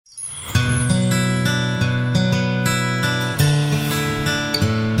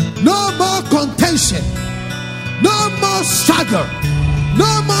tension, no more struggle, no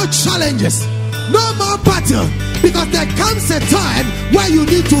more challenges, no more battle, because there comes a time where you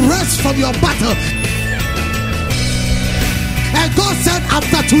need to rest from your battle. And God said,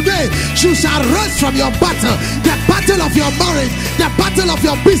 after today, you shall rest from your battle. The battle of your marriage, the battle of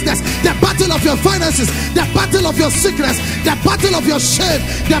your business, the battle of your finances, the battle of your sickness, the battle of your shame,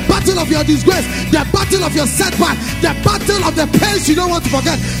 the battle of your disgrace, the battle of your setback, the battle of the pains you don't want to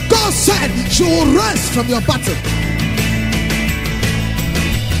forget. God said, you will rest from your battle.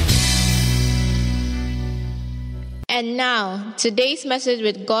 And now, today's message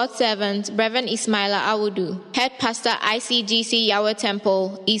with God's servant, Reverend Ismaila Awudu, Head Pastor, ICGC Yahweh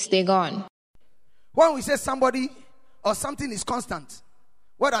Temple, East Legon. When we say somebody or something is constant,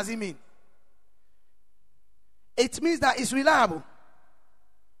 what does it mean? It means that it's reliable.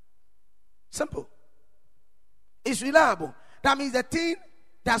 Simple. It's reliable. That means the thing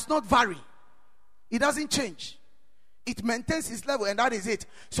does not vary. It doesn't change. It maintains its level, and that is it.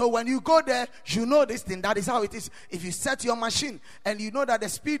 So when you go there, you know this thing. That is how it is. If you set your machine and you know that the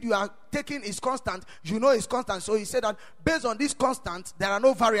speed you are taking is constant, you know it's constant. So he said that based on this constant, there are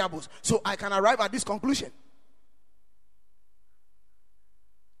no variables. So I can arrive at this conclusion.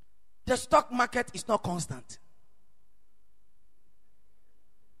 The stock market is not constant.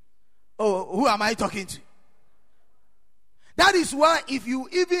 Oh, who am I talking to? That is why if you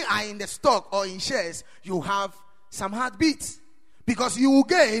even are in the stock or in shares, you have some heartbeats, because you will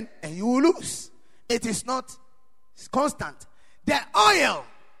gain and you will lose. It is not constant. The oil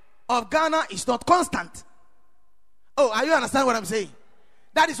of Ghana is not constant. Oh, are you understand what I'm saying?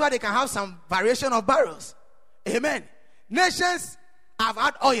 That is why they can have some variation of barrels. Amen. Nations have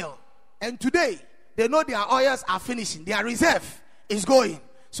had oil, and today they know their oils are finishing. Their reserve is going.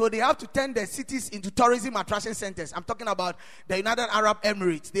 So they have to turn their cities into tourism attraction centers. I'm talking about the United Arab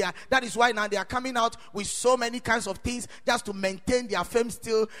Emirates. That is why now they are coming out with so many kinds of things just to maintain their fame,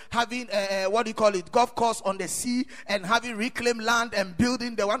 still having golf course on the sea, and having reclaimed land and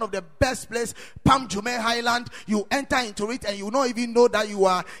building the one of the best place, Palm Jumeirah Highland. You enter into it and you don't even know that you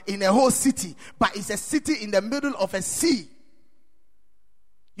are in a whole city, but it's a city in the middle of a sea.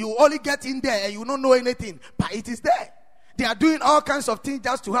 You only get in there and you don't know anything, but it is there. They are doing all kinds of things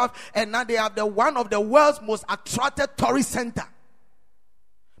just to have, and now they have the one of the world's most attracted tourist center,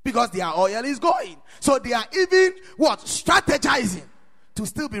 because their oil is going. So they are even strategizing to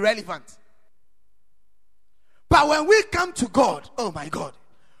still be relevant. But when we come to God, oh my God,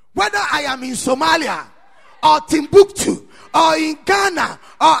 whether I am in Somalia or Timbuktu or in Ghana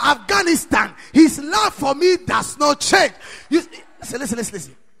or Afghanistan, his love for me does not change.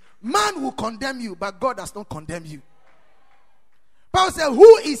 Listen. Man will condemn you, but God does not condemn you. Paul said,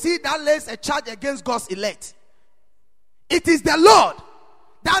 who is he that lays a charge against God's elect? It is the Lord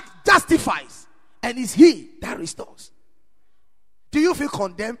that justifies, and it's he that restores. Do you feel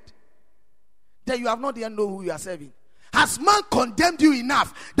condemned? That you have not yet known who you are serving? Has man condemned you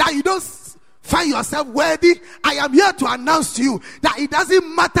enough that you don't find yourself worthy? I am here to announce to you that it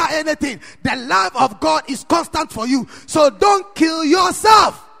doesn't matter anything. The love of God is constant for you. So don't kill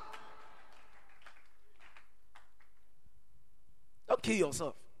yourself. Don't kill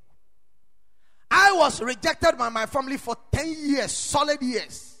yourself. I was rejected by my family for 10 years, solid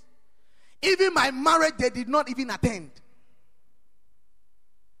years. Even my marriage, they did not even attend.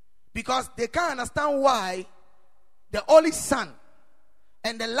 Because they can't understand why the only son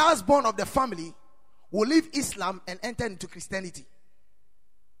and the last born of the family will leave Islam and enter into Christianity.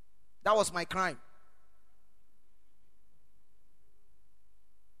 That was my crime.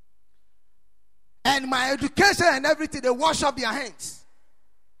 And my education and everything, they wash up their hands.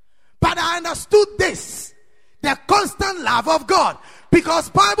 But I understood this, the constant love of God.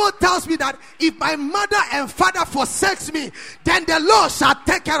 Because Bible tells me that if my mother and father forsakes me, then the Lord shall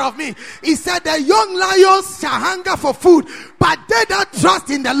take care of me. He said the young lions shall hunger for food, but they that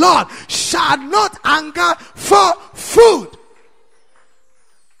trust in the Lord shall not hunger for food.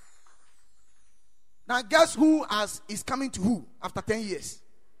 Now guess who is coming to who after 10 years?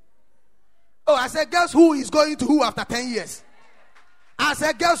 Oh, I said, guess who is going to who after 10 years? I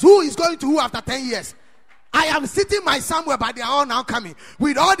said, guess who is going to who after 10 years? I am sitting my somewhere, but they are all now coming.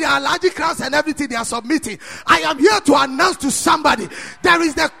 With all their allergic crowds and everything they are submitting. I am here to announce to somebody, there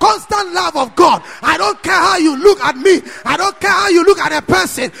is the constant love of God. I don't care how you look at me. I don't care how you look at a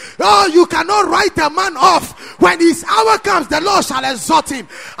person. Oh, you cannot write a man off. When his hour comes, the Lord shall exalt him.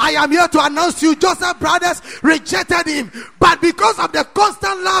 I am here to announce to you, Joseph's brothers rejected him. But because of the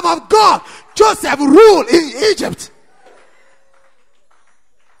constant love of God, Joseph ruled in Egypt.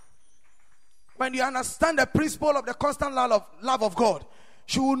 When you understand the principle of the constant love of God,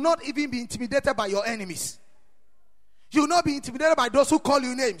 you will not even be intimidated by your enemies. You will not be intimidated by those who call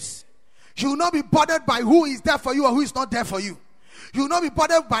you names. You will not be bothered by who is there for you or who is not there for you. You will not be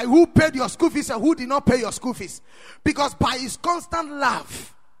bothered by who paid your school fees and who did not pay your school fees. Because by his constant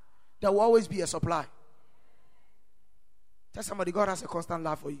love, there will always be a supply. Tell somebody, God has a constant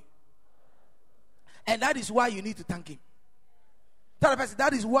love for you. And that is why you need to thank him. Tell the person,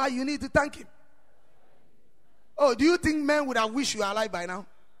 that is why you need to thank him. Oh, do you think men would have wished you were alive by now?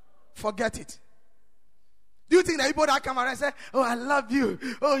 Forget it. Do you think that people that come around and say, oh, I love you.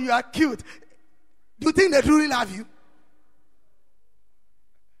 Oh, you are cute. Do you think they truly love you?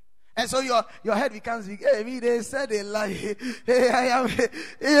 And so your head becomes big. Hey, me, they said they lie. Hey, I am.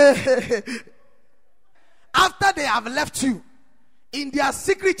 Hey. After they have left you in their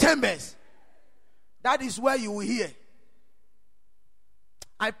secret chambers, that is where you will hear.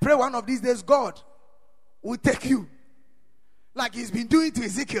 I pray one of these days God will take you, like he's been doing to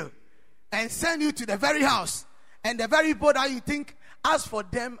Ezekiel, and send you to the very house. And the very people that you think, as for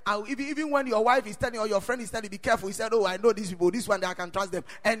them, even when your wife is telling or your friend is telling, be careful. He said, oh, I know these people. This one, I can trust them.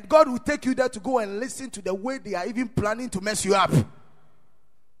 And God will take you there to go and listen to the way they are even planning to mess you up.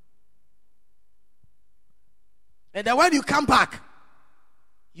 And then when you come back,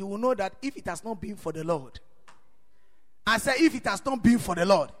 you will know that if it has not been for the Lord. I say, if it has not been for the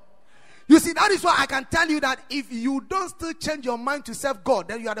Lord. You see, that is why I can tell you that if you don't still change your mind to serve God,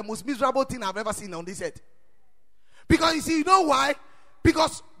 then you are the most miserable thing I've ever seen on this earth. Because you see, you know why?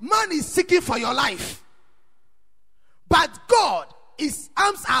 Because man is seeking for your life. But God, his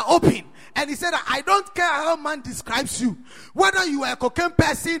arms are open. And he said, I don't care how man describes you. Whether you are a cocaine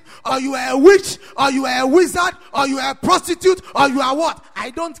person, or you are a witch, or you are a wizard, or you are a prostitute, or you are what? I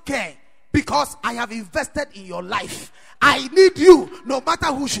don't care. Because I have invested in your life. I need you, no matter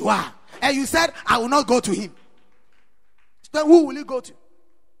who you are. And you said, I will not go to him. Then who will you go to?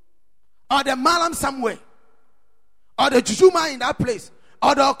 Or the malam somewhere? Or the jujuma in that place?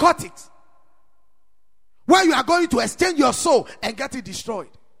 Or the occultics? Where you are going to exchange your soul and get it destroyed.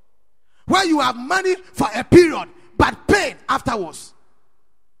 Where you have money for a period, but pain afterwards.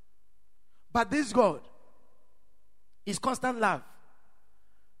 But this God is constant love.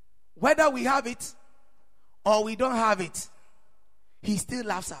 Whether we have it or we don't have it, he still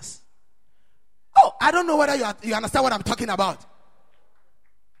loves us. Oh, I don't know whether you understand what I'm talking about.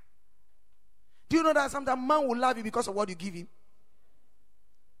 Do you know that sometimes man will love you because of what you give him?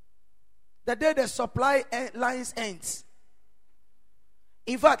 The day the supply lines ends.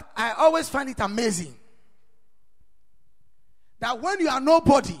 In fact, I always find it amazing that when you are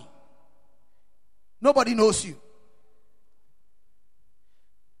nobody, nobody knows you.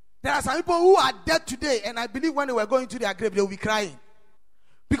 There are some people who are dead today, and I believe when they were going to their grave, they will be crying.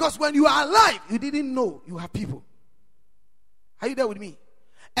 Because when you are alive, you didn't know you have people. Are you there with me?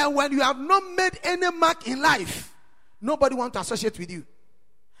 And when you have not made any mark in life, nobody wants to associate with you.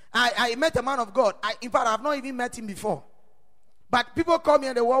 I met a man of God. In fact, I have not even met him before. But people call me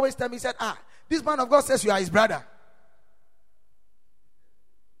and they will always tell me, said, this man of God says you are his brother.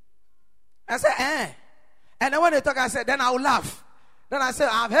 I said, And then when they talk, I said, then I will laugh. Then I said,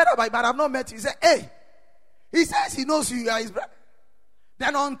 I've heard about it, but I've not met you. He said, hey. He says he knows you are his brother.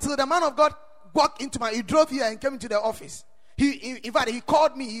 Then until the man of God he drove here and came into the office. In fact, he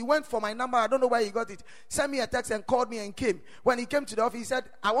called me. He went for my number. I don't know where he got it. Sent me a text and called me and came. When he came to the office, he said,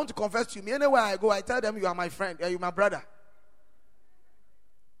 I want to confess to you. Anywhere I go, I tell them you are my friend. You're my brother.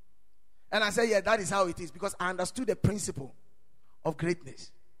 And I said, yeah, that is how it is. Because I understood the principle of greatness.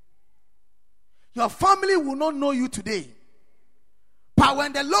 Your family will not know you today. But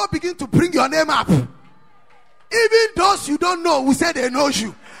when the Lord begins to bring your name up, even those you don't know will say they know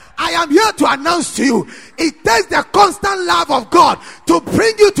you. I am here to announce to you, it takes the constant love of God to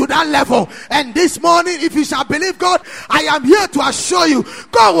bring you to that level. And this morning, if you shall believe God, I am here to assure you,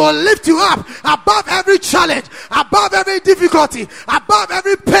 God will lift you up above every challenge, above every difficulty, above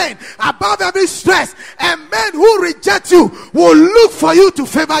every pain, above every stress. And men who reject you will look for you to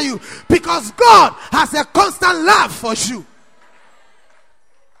favor you, because God has a constant love for you.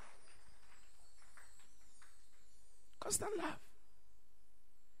 Constant love.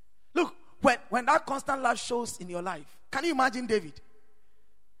 Look, when that constant love shows in your life, can you imagine David?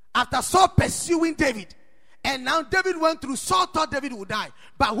 After Saul pursuing David, and now David went through, Saul thought David would die.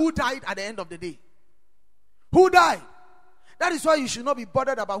 But who died at the end of the day? Who died? That is why you should not be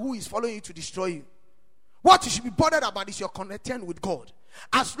bothered about who is following you to destroy you. What you should be bothered about is your connection with God.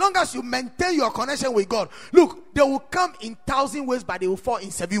 As long as you maintain your connection with God, look, they will come in 1,000 ways, but they will fall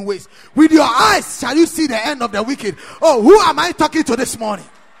in 7 ways. With your eyes shall you see the end of the wicked. Oh, who am I talking to this morning?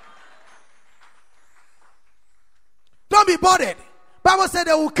 Don't be bothered Bible said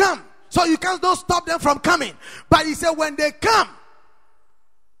they will come. So you can't don't stop them from coming. But he said when they come,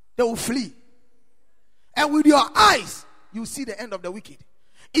 they will flee. And with your eyes, you see the end of the wicked.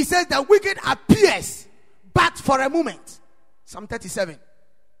 He says the wicked appears, but for a moment. Psalm 37.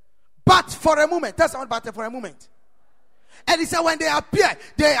 But for a moment. Tell someone about it, for a moment. And he said when they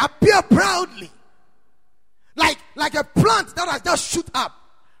appear proudly. Like a plant that has just shoot up.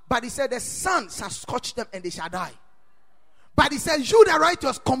 But he said the sun shall scorch them and they shall die. But he said, you the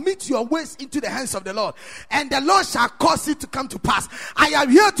righteous, commit your ways into the hands of the Lord, and the Lord shall cause it to come to pass. I am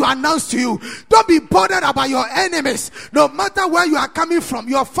here to announce to you, don't be bothered about your enemies. No matter where you are coming from,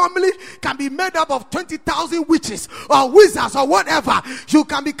 your family can be made up of 20,000 witches or wizards or whatever. You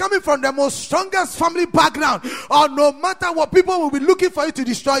can be coming from the most strongest family background, or no matter what, people will be looking for you to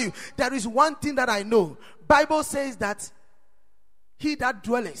destroy you. There is one thing that I know. Bible says that he that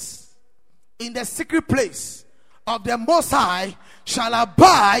dwelleth in the secret place of the Most High shall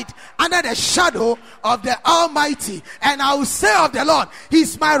abide under the shadow of the Almighty. And I will say of the Lord, He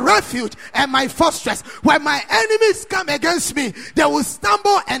is my refuge and my fortress. When my enemies come against me, they will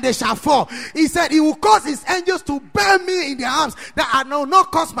stumble and they shall fall. He said He will cause His angels to bear me in their arms, that I will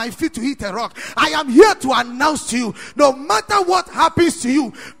not cause my feet to hit a rock. I am here to announce to you, no matter what happens to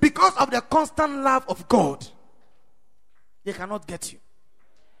you, because of the constant love of God, they cannot get you.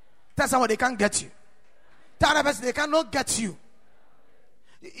 Tell someone they can't get you. They cannot get you.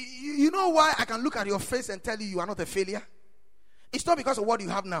 You know why I can look at your face and tell you you are not a failure? It's not because of what you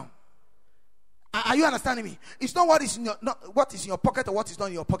have now. Are you understanding me? It's not what is in your pocket or what is not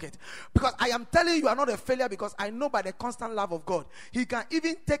in your pocket. Because I am telling you are not a failure, because I know by the constant love of God, He can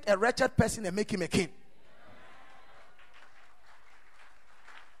even take a wretched person and make him a king.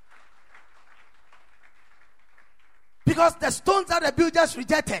 Because the stones that the builders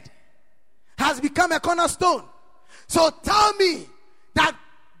rejected has become a cornerstone. So tell me that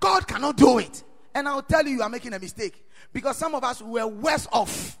God cannot do it, and I'll tell you are making a mistake. Because some of us were worse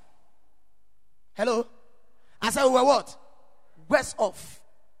off. Hello? I said we were what? Worse off.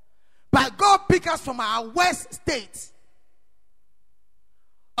 But God picked us from our worst state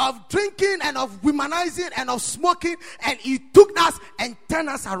of drinking and of womanizing and of smoking, and He took us and turned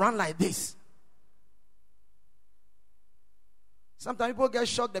us around like this. Sometimes people get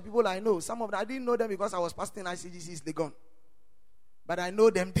shocked, the people I know. Some of them, I didn't know them because I was pastoring ICGC Legon. But I know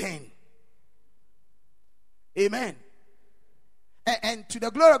them then. Amen. And to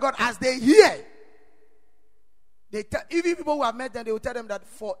the glory of God, as they hear, even people who have met them, they will tell them that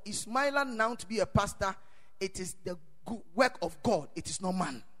for Ismaila now to be a pastor, it is the good work of God. It is not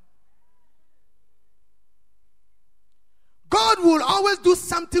man. God will always do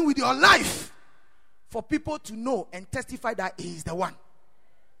something with your life for people to know and testify that He is the one.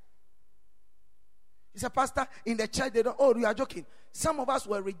 He's a pastor in the church. They don't, oh, you are joking. Some of us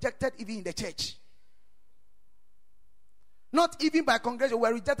were rejected even in the church. Not even by congregation. We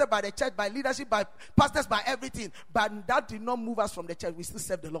were rejected by the church, by leadership, by pastors, by everything. But that did not move us from the church. We still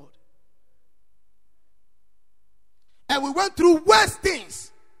serve the Lord. And we went through worse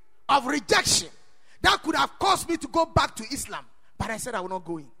things of rejection that could have caused me to go back to Islam. But I said I will not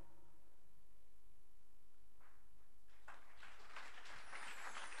go in.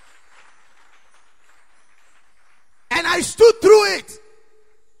 And I stood through it.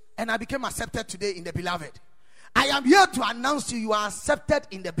 And I became accepted today in the beloved. I am here to announce to you, you are accepted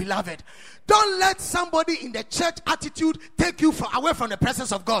in the beloved. Don't let somebody in the church attitude take you away from the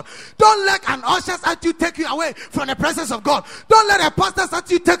presence of God. Don't let an usher's attitude take you away from the presence of God. Don't let a pastor's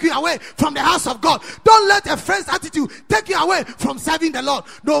attitude take you away from the house of God. Don't let a friend's attitude take you away from serving the Lord.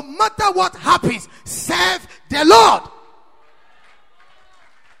 No matter what happens, serve the Lord.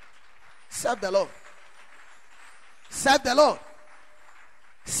 Serve the Lord. Serve the Lord.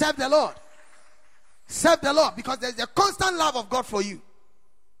 Serve the Lord. Serve the Lord, because there's a constant love of God for you.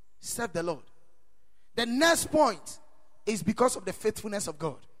 Serve the Lord. The next point is because of the faithfulness of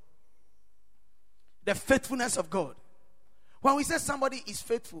God. The faithfulness of God. When we say somebody is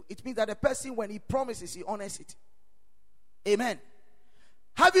faithful, it means that the person, when he promises, he honors it. Amen.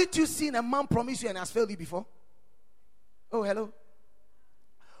 Haven't you seen a man promise you and has failed you before? Oh, hello.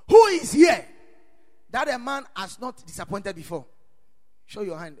 Who is here that a man has not disappointed before? Show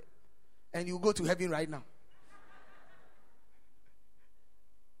your hand. And you go to heaven right now.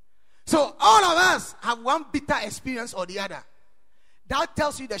 So all of us have one bitter experience or the other. That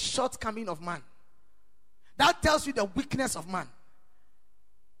tells you the shortcoming of man. That tells you the weakness of man.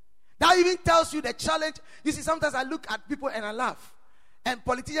 That even tells you the challenge. You see, sometimes I look at people and I laugh. And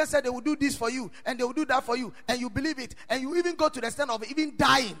politicians said they will do this for you and they will do that for you, and you believe it, and you even go to the extent of even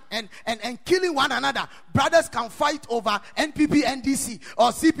dying and killing one another. Brothers can fight over NPP, NDC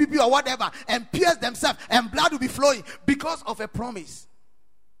or CPP or whatever and pierce themselves, and blood will be flowing because of a promise.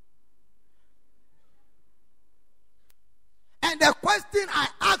 And the question I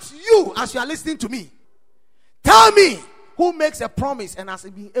ask you as you are listening to me, tell me who makes a promise and has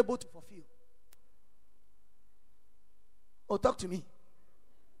been able to fulfill. Oh, talk to me.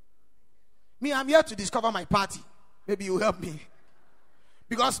 Me, I'm here to discover my party. Maybe you help me.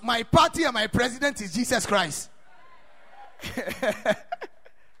 Because my party and my president is Jesus Christ.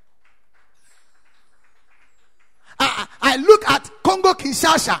 I look at Congo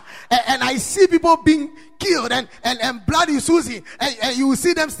Kinshasa and I see people being killed and blood is oozing, and you will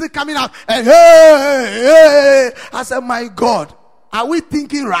see them still coming out and hey. I said, my God, are we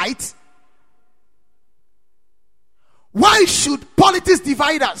thinking right? Why should politics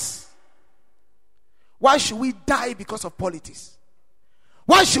divide us? Why should we die because of politics?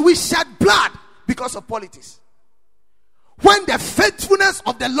 Why should we shed blood because of politics? When the faithfulness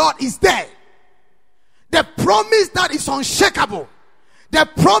of the Lord is there, the promise that is unshakable, the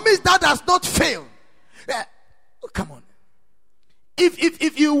promise that does not fail. Oh, come on.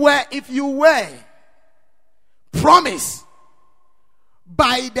 If you were promised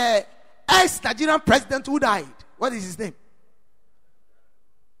by the ex-Nigerian president who died, what is his name?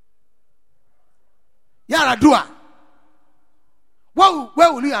 Yaradua.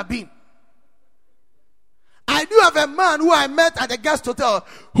 Where will you have been? I do have a man who I met at the guest hotel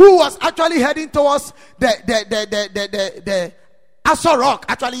who was actually heading towards the Aso Rock.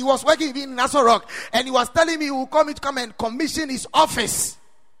 Actually, he was working in Aso Rock, and he was telling me he will come and commission his office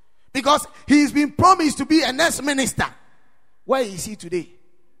because he's been promised to be a next minister. Where is he today?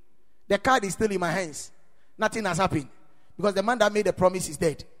 The card is still in my hands. Nothing has happened because the man that made the promise is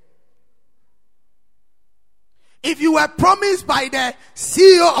dead. If you were promised by the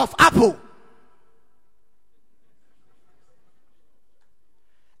CEO of Apple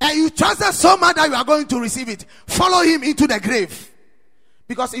and you trusted so much that you are going to receive it, follow him into the grave.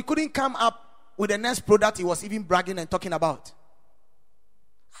 Because he couldn't come up with the next product he was even bragging and talking about.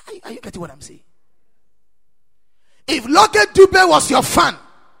 Are you getting what I'm saying? If Lucky Dube was your fan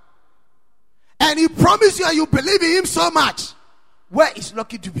and he promised you and you believe in him so much, where is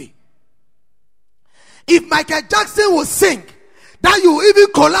Lucky Dube? If Michael Jackson will sing, that you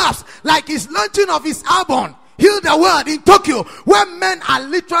even collapse like his launching of his album, Heal the World in Tokyo, where men are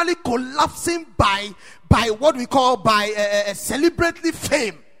literally collapsing by what we call a celebratory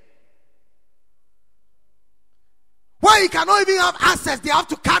fame. Why he cannot even have access, they have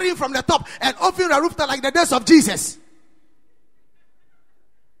to carry him from the top and open the rooftop like the days of Jesus.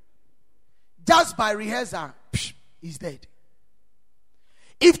 Just by rehearsal, he's dead.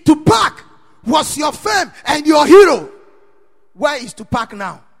 If Tupac was your fame and your hero, where is Tupac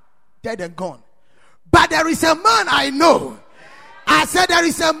now? Dead and gone. But there is a man I know. I said there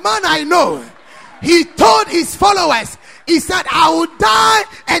is a man I know. He told his followers, he said, I will die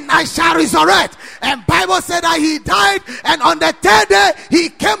and I shall resurrect. And Bible said that he died and on the third day he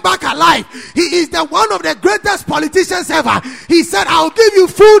came back alive. He is the one of the greatest politicians ever. He said, I will give you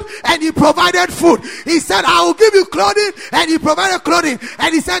food, and he provided food. He said, I will give you clothing, and he provided clothing.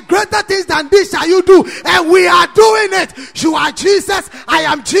 And he said, greater things than this shall you do. And we are doing it. You are Jesus. I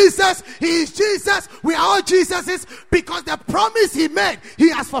am Jesus. He is Jesus. We are all Jesuses, because the promise he made, he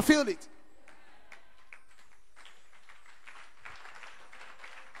has fulfilled it.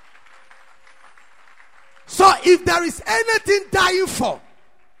 So if there is anything dying for,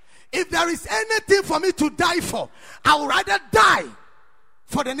 if there is anything for me to die for, I would rather die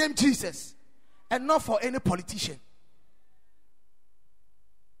for the name Jesus and not for any politician.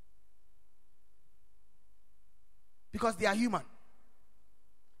 Because they are human.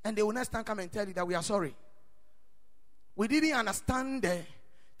 And they will next time come and tell you that we are sorry. We didn't understand the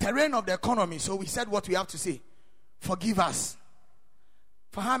terrain of the economy, so we said what we have to say. Forgive us.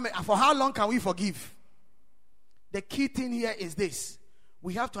 For how long can we forgive? The key thing here is this.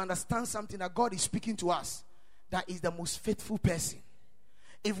 We have to understand something, that God is speaking to us, that is the most faithful person.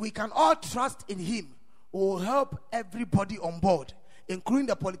 If we can all trust in him, we will help everybody on board, including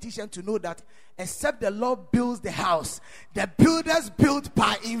the politician, to know that except the Lord builds the house, the builders build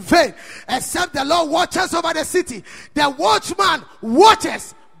by in vain. Except the Lord watches over the city, the watchman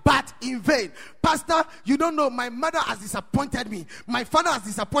watches but in vain. Pastor, you don't know, my mother has disappointed me. My father has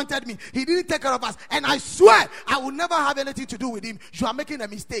disappointed me. He didn't take care of us. And I swear, I will never have anything to do with him. You are making a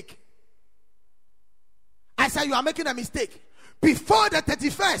mistake. I said you are making a mistake. Before the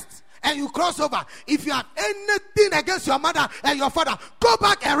 31st and you cross over, if you have anything against your mother and your father, go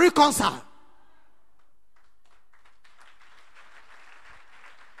back and reconcile.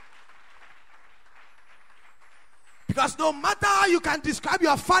 Because no matter how you can describe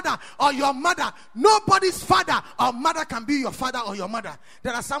your father or your mother, nobody's father or mother can be your father or your mother.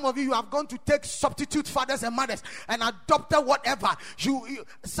 There are some of you have gone to take substitute fathers and mothers and adopted whatever. You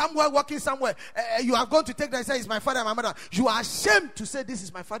somewhere working somewhere, you have gone to take that and say, it's my father and my mother. You are ashamed to say, this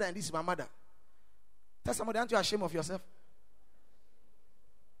is my father and this is my mother. Tell somebody, aren't you ashamed of yourself?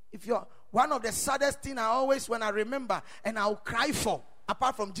 If you're one of the saddest things I always, when I remember and I'll cry for,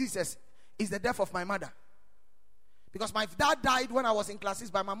 apart from Jesus, is the death of my mother. Because my dad died when I was in classes,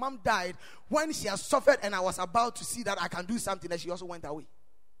 but my mom died when she has suffered and I was about to see that I can do something, and she also went away.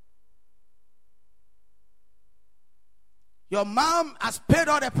 Your mom has paid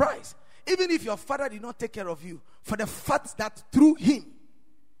all the price. Even if your father did not take care of you, for the fact that through him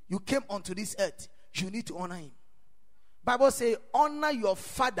you came onto this earth, you need to honor him. Bible says, honor your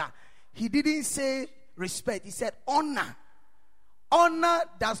father. He didn't say respect. He said honor. Honor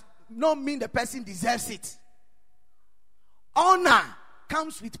does not mean the person deserves it. Honor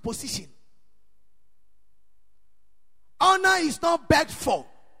comes with position. Honor is not begged for.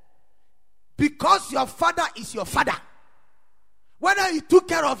 Because your father is your father. Whether he took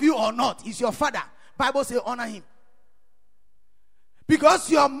care of you or not, he's your father. Bible says honor him. Because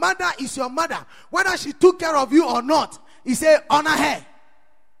your mother is your mother. Whether she took care of you or not, he said honor her.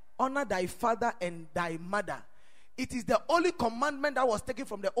 Honor thy father and thy mother. It is the only commandment that was taken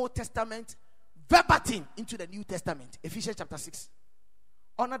from the Old Testament verbatim into the New Testament. Ephesians chapter 6.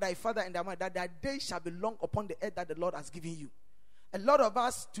 Honor thy father and thy mother, that thy days shall be long upon the earth that the Lord has given you. A lot of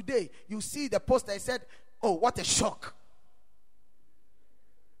us today, you see the post that said, oh, what a shock.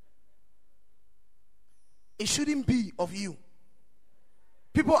 It shouldn't be of you.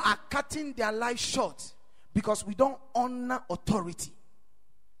 People are cutting their life short because we don't honor authority.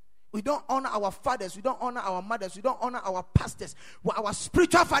 We don't honor our fathers. We don't honor our mothers. We don't honor our pastors. Our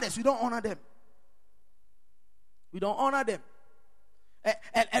spiritual fathers, we don't honor them. We don't honor them.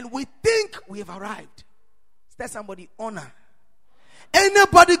 And we think we have arrived. Tell somebody, honor.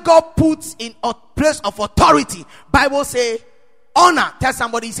 Anybody God puts in a place of authority, Bible say honor. Tell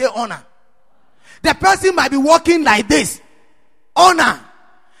somebody, say honor. The person might be walking like this. Honor.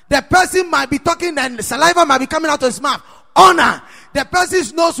 The person might be talking and the saliva might be coming out of his mouth. Honor. The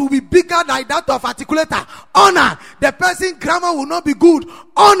person's nose will be bigger like that of articulator. Honor. The person's grammar will not be good.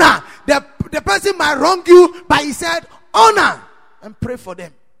 Honor. The person might wrong you, but he said honor. And pray for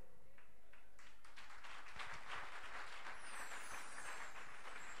them.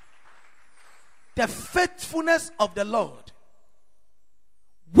 The faithfulness of the Lord,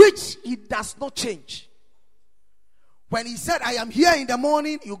 which he does not change. When he said, I am here in the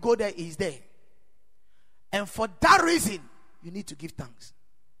morning, you go there, he's there. And for that reason, you need to give thanks.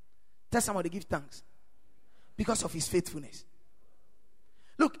 Tell somebody, give thanks. Because of his faithfulness.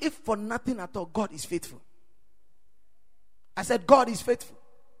 Look, if for nothing at all, God is faithful. I said, God is faithful.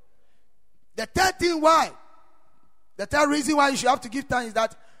 The third thing why, the third reason why you should have to give thanks is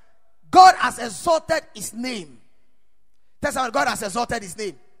that God has exalted his name. Tell somebody, God has exalted his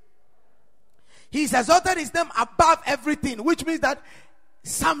name. He's exalted his name above everything, which means that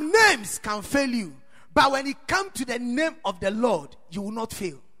some names can fail you. But when it comes to the name of the Lord, you will not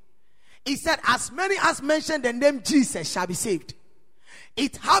fail. He said, as many as mention the name Jesus shall be saved.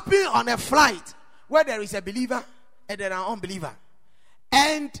 It happened on a flight where there is a believer and there are unbeliever.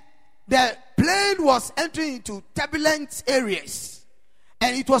 And the plane was entering into turbulent areas.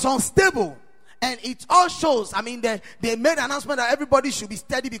 And it was unstable. And it all shows, I mean, they made an announcement that everybody should be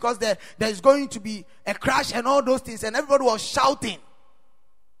steady because there is going to be a crash and all those things. And everybody was shouting.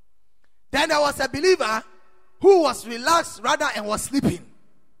 Then there was a believer who was relaxed rather and was sleeping.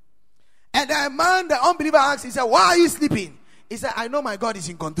 And the man, the unbeliever asked, he said, why are you sleeping? He said, I know my God is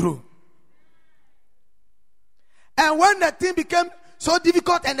in control. And when the thing became so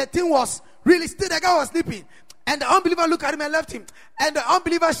difficult and the thing was really still, the guy was sleeping. And the unbeliever looked at him and left him. And the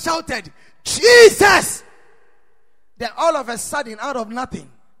unbeliever shouted, Jesus! Then all of a sudden, out of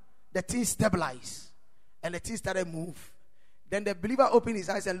nothing, the thing stabilized. And the thing started to move. Then the believer opened his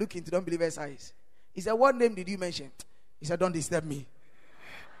eyes and looked into the unbeliever's eyes. He said, what name did you mention? He said, don't disturb me.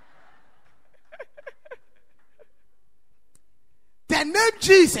 The name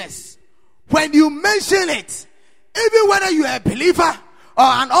Jesus, when you mention it, even whether you are a believer or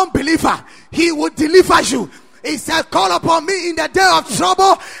an unbeliever, he will deliver you. He said, call upon me in the day of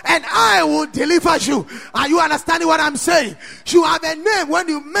trouble and I will deliver you. Are you understanding what I'm saying? You have a name. When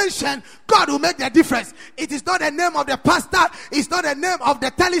you mention, God will make the difference. It is not the name of the pastor. It's not the name of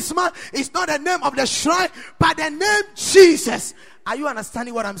the talisman. It's not the name of the shrine, but the name Jesus. Are you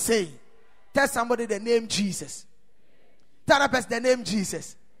understanding what I'm saying? Tell somebody the name Jesus. Tell a person the name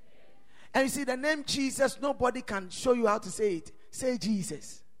Jesus. And you see, the name Jesus, nobody can show you how to say it. Say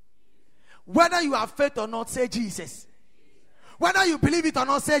Jesus. Whether you have faith or not, say Jesus. Whether you believe it or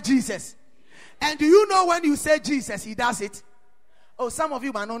not, say Jesus. And do you know when you say Jesus, he does it? Oh, some of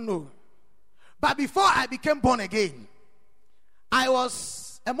you might not know. But before I became born again, I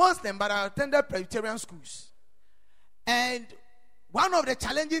was a Muslim, but I attended Presbyterian schools. And one of the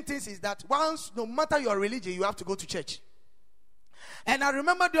challenging things is that once, no matter your religion, you have to go to church. And I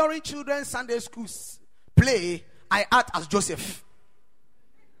remember during children's Sunday schools play, I act as Joseph.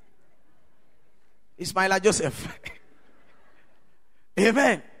 Ismaila Joseph.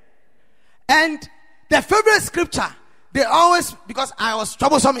 Amen. And the favorite scripture, they always, because I was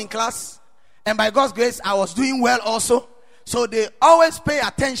troublesome in class, and by God's grace, I was doing well also. So they always pay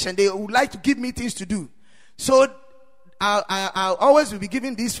attention. They would like to give me things to do. So I'll always will be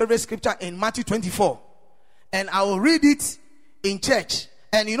giving this favorite scripture in Matthew 24. And I will read it in church.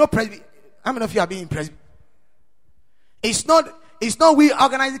 And you know, how many of you have been in Presby? It's not we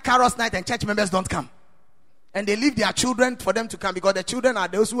organize Carols night and church members don't come. And they leave their children for them to come, because the children are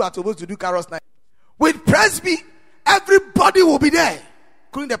those who are supposed to do Carols night. With Presby, everybody will be there,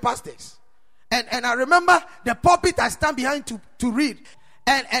 including the pastors. And I remember the pulpit I stand behind to read.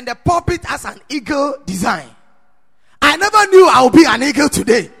 And the pulpit has an eagle design. I never knew I would be an eagle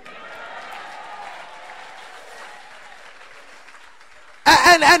today.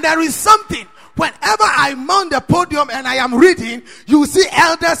 And there is something. Whenever I mount the podium and I am reading, you see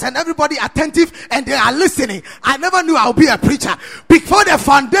elders and everybody attentive and they are listening. I never knew I would be a preacher. Before the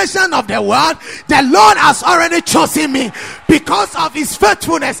foundation of the world, the Lord has already chosen me. Because of his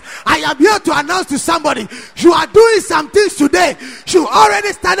faithfulness, I am here to announce to somebody, you are doing some things today. You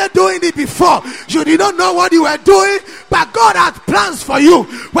already started doing it before. You did not know what you were doing, but God has plans for you.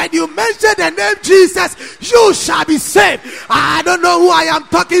 When you mention the name Jesus, you shall be saved. I don't know who I am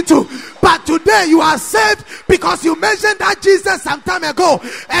talking to, but today you are saved because you mentioned that Jesus some time ago.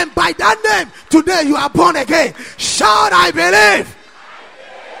 And by that name, today you are born again. Shout, I believe.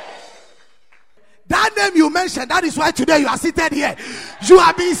 That name you mentioned, that is why today you are seated here. You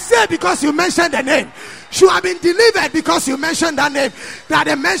have been saved because you mentioned the name. You have been delivered because you mentioned that name. That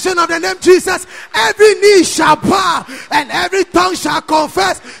the mention of the name Jesus, every knee shall bow and every tongue shall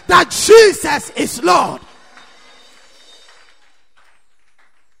confess that Jesus is Lord.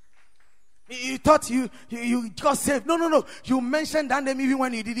 You thought you got saved. No. You mentioned that name even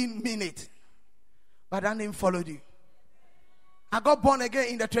when you didn't mean it. But that name followed you. I got born again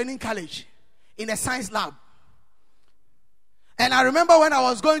in the training college, in a science lab. And I remember when I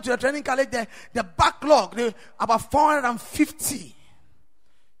was going to the training college, the backlog, about 450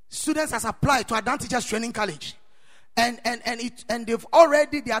 students has applied to Advantages Training College. And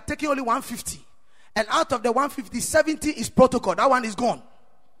they are taking only 150. And out of the 150, 70 is protocol. That one is gone.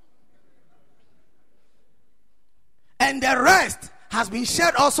 And the rest has been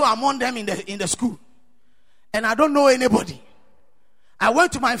shared also among them in the school. And I don't know anybody. I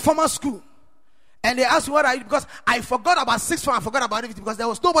went to my former school. And they asked me what I did, because I forgot about sixth form. I forgot about everything because there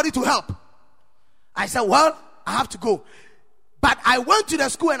was nobody to help. I said, well, I have to go. But I went to the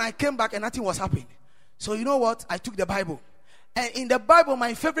school and I came back and nothing was happening. So you know what? I took the Bible. And in the Bible,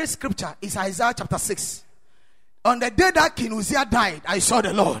 my favorite scripture is Isaiah chapter 6. On the day that King Uzziah died, I saw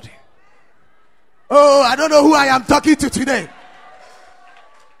the Lord. Oh, I don't know who I am talking to today.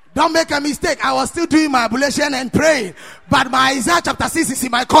 Don't make a mistake. I was still doing my ablution and praying, but my Isaiah chapter 6 is in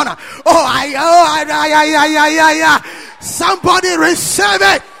my corner. Somebody receive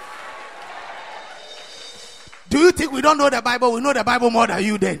it. Do you think we don't know the Bible? We know the Bible more than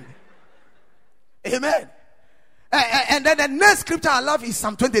you then. Amen. And then the next scripture I love is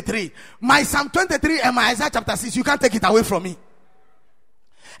Psalm 23. My Psalm 23 and my Isaiah chapter 6, you can't take it away from me.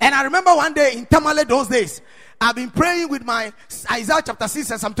 And I remember one day in Tamale those days, I've been praying with my Isaiah chapter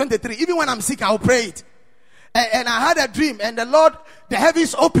 6 and Psalm 23. Even when I'm sick, I'll pray it. And I had a dream, and the Lord, the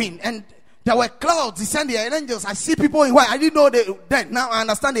heavens opened, and there were clouds descending and angels. I see people in white. I didn't know then. Now I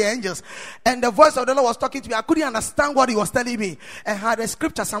understand the angels. And the voice of the Lord was talking to me. I couldn't understand what he was telling me. And I had a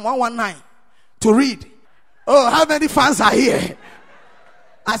scripture, Psalm 119, to read. Oh, how many fans are here?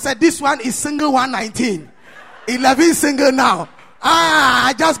 I said, this one is single 119. 11 single now.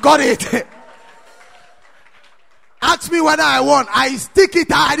 I just got it. Ask me whether I won. I stick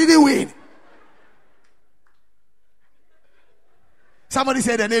it out. I didn't win. Somebody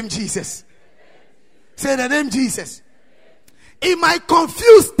say the name Jesus. Say the name Jesus. In my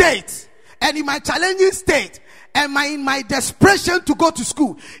confused state and in my challenging state and in my desperation to go to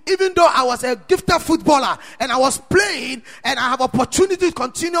school, even though I was a gifted footballer and I was playing and I have opportunity to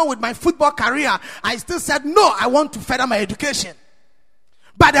continue with my football career, I still said, no, I want to further my education.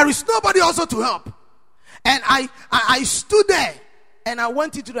 But there is nobody also to help. And I stood there and I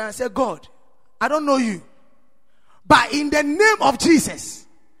went into there and said, God, I don't know you, but in the name of Jesus,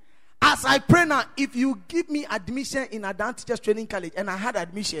 as I pray now, if you give me admission in Advanced Teachers Training College and I had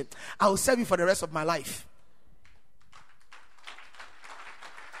admission, I will serve you for the rest of my life.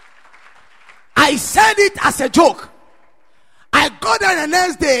 I said it as a joke. I got there the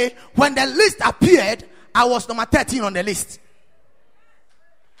next day. When the list appeared, I was number 13 on the list.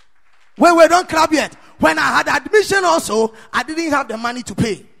 When we don't clap yet. When I had admission also, I didn't have the money to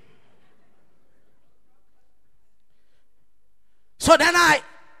pay. So then I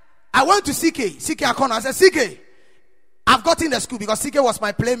went to CK Akona. I said, CK, I've gotten the school, because CK was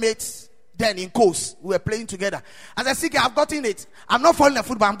my playmate then in course. We were playing together. I said, CK, I've gotten it. I'm not following the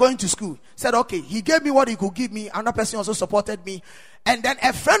football. I'm going to school. Said, okay. He gave me what he could give me. Another person also supported me. And then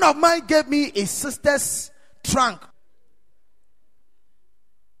a friend of mine gave me his sister's trunk.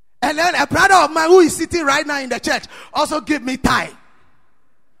 And then a brother of mine who is sitting right now in the church also gave me tie.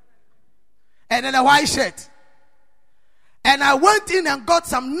 And then a white shirt. And I went in and got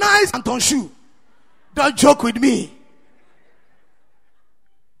some nice Anton shoe. Don't joke with me.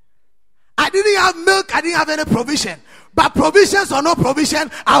 I didn't have milk. I didn't have any provision. But provisions or no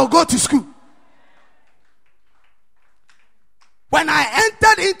provision, I'll go to school. When I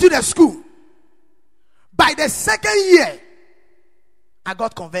entered into the school, by the second year, I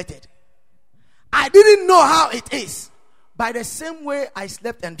got converted. I didn't know how it is. By the same way I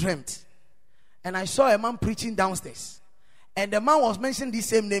slept and dreamt. And I saw a man preaching downstairs. And the man was mentioning the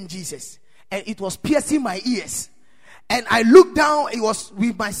same name, Jesus. And it was piercing my ears. And I looked down, it was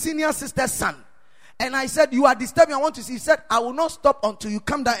with my senior sister's son. And I said, you are disturbing, I want to see. He said, I will not stop until you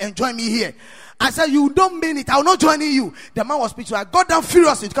come down and join me here. I said, you don't mean it, I will not join you. The man was speechless. I got down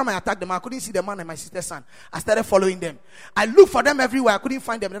furiously to come and attack them. I couldn't see the man and my sister's son. I started following them. I looked for them everywhere, I couldn't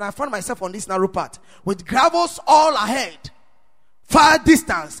find them. Then I found myself on this narrow path with gravels all ahead, far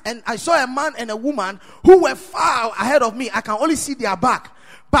distance. And I saw a man and a woman who were far ahead of me. I can only see their back.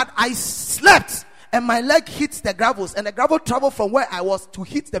 But I slept. And my leg hit the gravels, and the gravel traveled from where I was to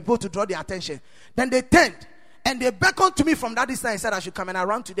hit the boat to draw their attention. Then they turned, and they beckoned to me from that distance and said I should come, and I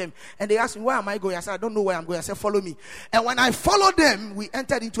ran to them. And they asked me, where am I going? I said, I don't know where I'm going. I said, follow me. And when I followed them, we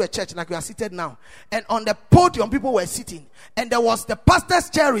entered into a church like we are seated now. And on the podium, people were sitting. And there was the pastor's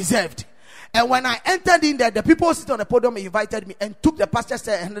chair reserved. And when I entered in there, the people sitting on the podium invited me and took the pastor's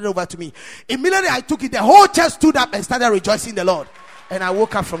chair and handed it over to me. Immediately I took it. The whole church stood up and started rejoicing the Lord. And I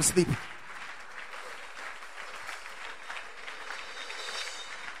woke up from sleep.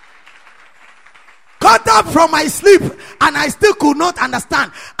 Got up from my sleep and I still could not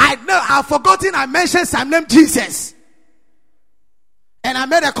understand. I've forgotten I mentioned some name Jesus. And I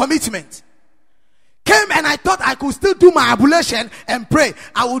made a commitment. Came and I thought I could still do my ablution and pray.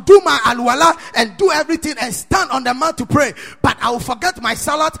 I will do my alwala and do everything and stand on the mat to pray. But I will forget my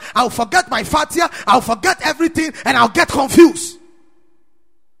salat. I will forget my fatiha. I will forget everything and I'll get confused.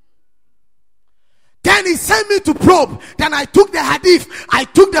 Then he sent me to probe. Then I took the hadith. I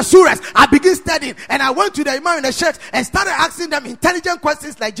took the surahs. I began studying. And I went to the imam in the church and started asking them intelligent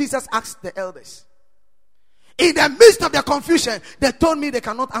questions like Jesus asked the elders. In the midst of the confusion, they told me they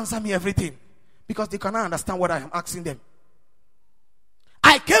cannot answer me everything. Because they cannot understand what I am asking them.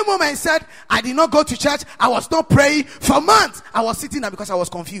 I came home and said, I did not go to church. I was not praying for months. I was sitting there because I was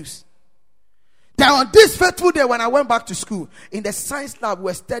confused. Then on this fateful day when I went back to school, in the science lab, we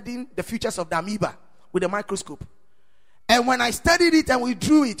were studying the features of the amoeba with a microscope. And when I studied it and we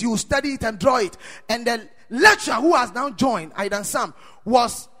drew it, you study it and draw it. And the lecturer who has now joined, Aidan Sam,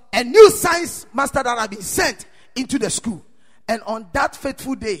 was a new science master that had been sent into the school. And on that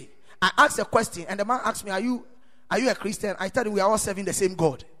fateful day, I asked a question and the man asked me, are you a Christian? I told him we are all serving the same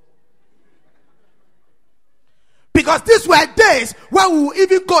God. Because these were days where we will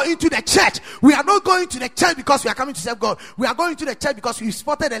even go into the church. We are not going to the church because we are coming to serve God. We are going to the church because we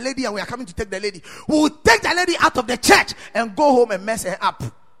spotted a lady and we are coming to take the lady. We will take the lady out of the church and go home and mess her up.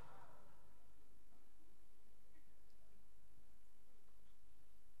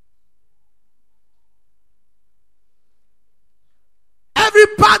 Every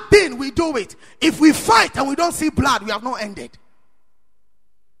bad thing we do it. If we fight and we don't see blood, we have not ended.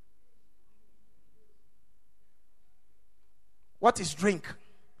 What is drink?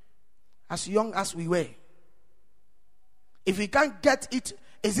 As young as we were, If you can't get it,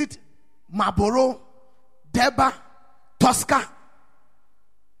 is it Marlboro, Deba, Tosca,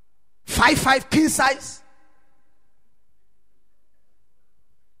 5 king size?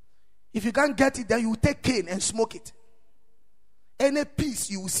 If you can't get it, then you take cane and smoke it. Any piece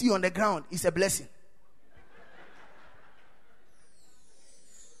you will see on the ground is a blessing.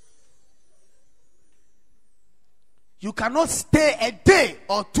 You cannot stay a day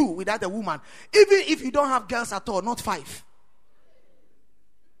or two without a woman. Even if you don't have girls at all, not 5.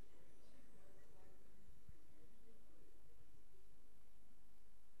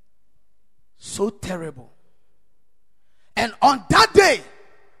 So terrible. And on that day,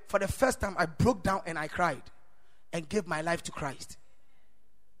 for the first time, I broke down and I cried and gave my life to Christ.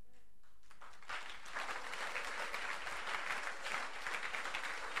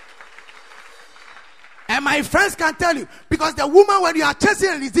 And my friends can tell you, because the woman, when you are chasing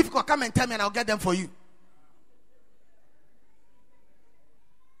and it's difficult, come and tell me and I'll get them for you.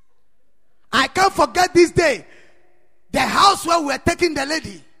 I can't forget this day. The house where we were taking the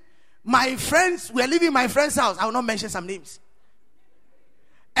lady. My friends, we are leaving my friend's house. I will not mention some names.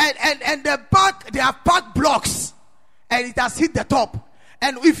 And the back, they have parked blocks. And it has hit the top.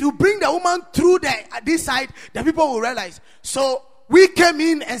 And if you bring the woman through this side, the people will realize. So we came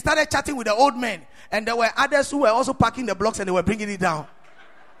in and started chatting with the old men. And there were others who were also parking the blocks and they were bringing it down.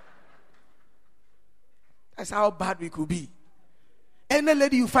 That's how bad we could be. Any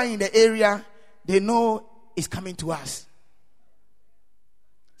lady you find in the area, they know is coming to us.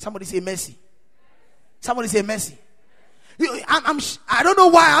 Somebody say mercy. Somebody say mercy. I don't know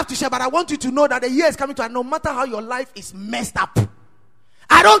why I have to share, but I want you to know that the year is coming to an end. No matter how your life is messed up.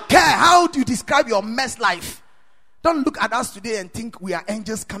 I don't care how you describe your messed life. Don't look at us today and think we are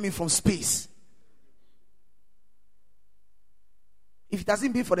angels coming from space. If it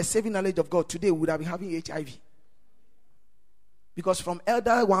hasn't been for the saving knowledge of God, today we would have been having HIV. Because from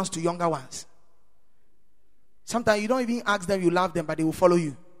elder ones to younger ones. Sometimes you don't even ask them, you love them, but they will follow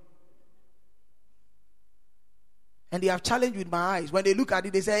you. And they have challenged with my eyes. When they look at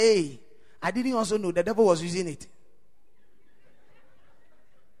it, they say, hey, I didn't also know the devil was using it.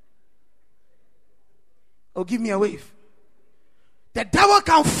 Oh, give me a wave. The devil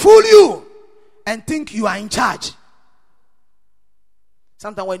can fool you and think you are in charge.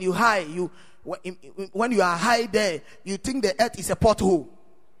 Sometimes when you high, when you are high there, you think the earth is a pothole.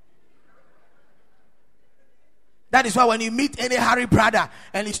 That is why when you meet any Harry brother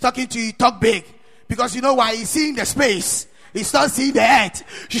and he's talking to you, talk big. Because you know why? He's seeing the space. He's not seeing the earth.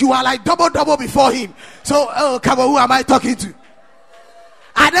 You are like double before him. So, oh, come on, who am I talking to?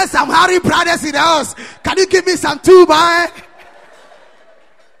 Are there some Harry brothers in the house? Can you give me some too, boy?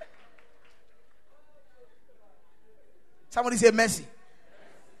 Somebody say mercy.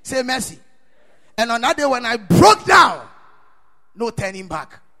 Say mercy. And on that day when I broke down, no turning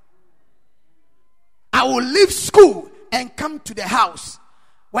back. I will leave school and come to the house.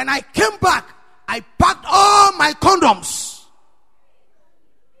 When I came back, I packed all my condoms.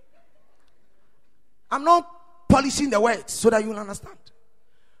 I'm not polishing the words so that you'll understand.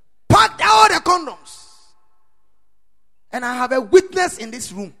 Packed all the condoms. And I have a witness in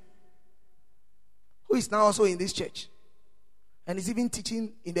this room who is now also in this church. And is even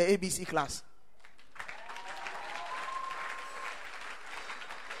teaching in the ABC class.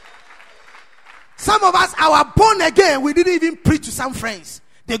 Some of us, our born again, we didn't even preach to some friends.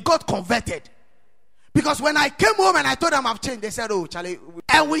 They got converted. Because when I came home and I told them I've changed, they said, oh, Charlie.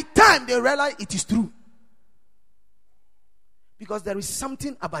 And with time, they realized it is true. Because there is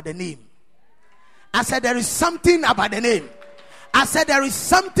something about the name. I said, there is something about the name. I said, there is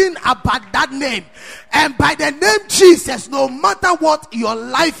something about that name. And by the name Jesus, no matter what your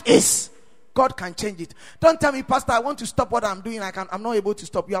life is, God can change it. Don't tell me, Pastor, I want to stop what I'm doing. I'm not able to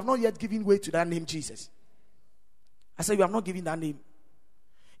stop. You have not yet given way to that name, Jesus. I said, you have not given that name.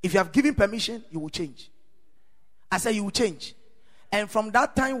 If you have given permission, you will change. I said, you will change. And from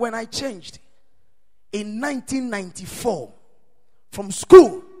that time when I changed, in 1994, from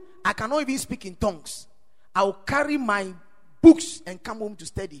school, I cannot even speak in tongues. I will carry my books and come home to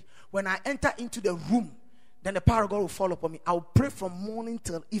study. When I enter into the room, then the power of God will fall upon me. I will pray from morning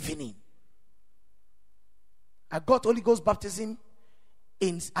till evening. I got Holy Ghost baptism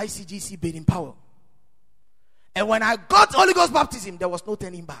in ICGC Bathing Power. And when I got Holy Ghost baptism, there was no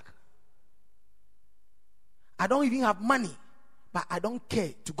turning back. I don't even have money, but I don't care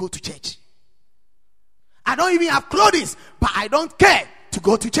to go to church. I don't even have clothes, but I don't care to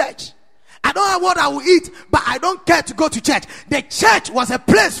go to church. I don't have what I will eat, but I don't care to go to church. The church was a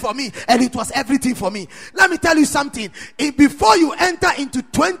place for me, and it was everything for me. Let me tell you something. Before you enter into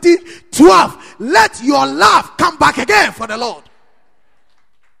 2012, let your love come back again for the Lord.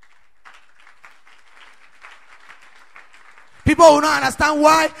 People will not understand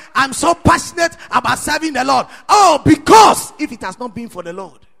why I'm so passionate about serving the Lord. Oh, because if it has not been for the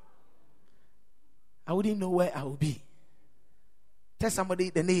Lord, I wouldn't know where I would be. Tell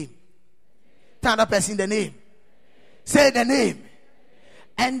somebody the name. Tell another person the name. Say the name.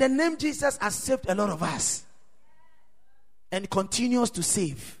 And the name Jesus has saved a lot of us. And continues to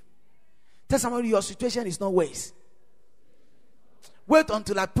save. Tell somebody your situation is not worse. Wait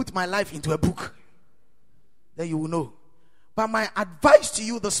until I put my life into a book. Then you will know. But my advice to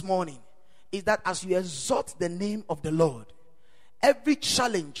you this morning is that as you exalt the name of the Lord, every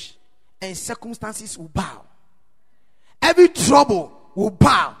challenge and circumstances will bow. Every trouble will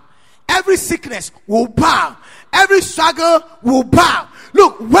bow. Every sickness will bow. Every struggle will bow.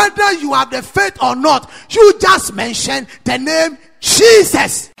 Look, whether you have the faith or not, you just mention the name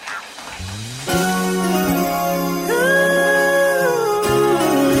Jesus.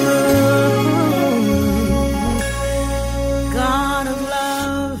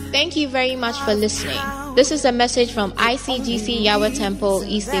 Thank you very much for listening. This is a message from ICGC Yahweh Temple,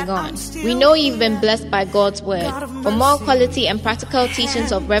 East Legon. We know you've been blessed by God's word. For more quality and practical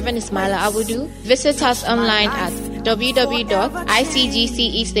teachings of Reverend Ismaila Awudu, visit us online at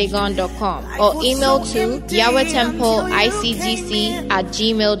www.icgceastlegon.com or email to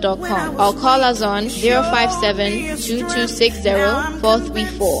yahwehtemple@icgc@gmail.com or call us on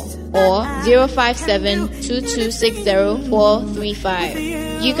 057-2260-434 or 057-2260-435.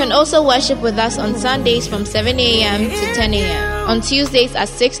 You can also worship with us on Sundays from 7 a.m. to 10 a.m. On Tuesdays at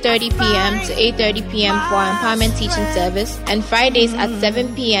 6:30 p.m. to 8:30 p.m. for our empowerment teaching service, and Fridays at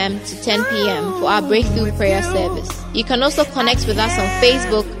 7 p.m. to 10 p.m. for our breakthrough prayer service. You can also connect with us on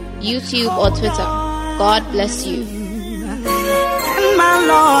Facebook, YouTube, or Twitter. God bless you. And my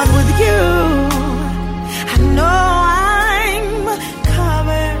Lord, with you, I know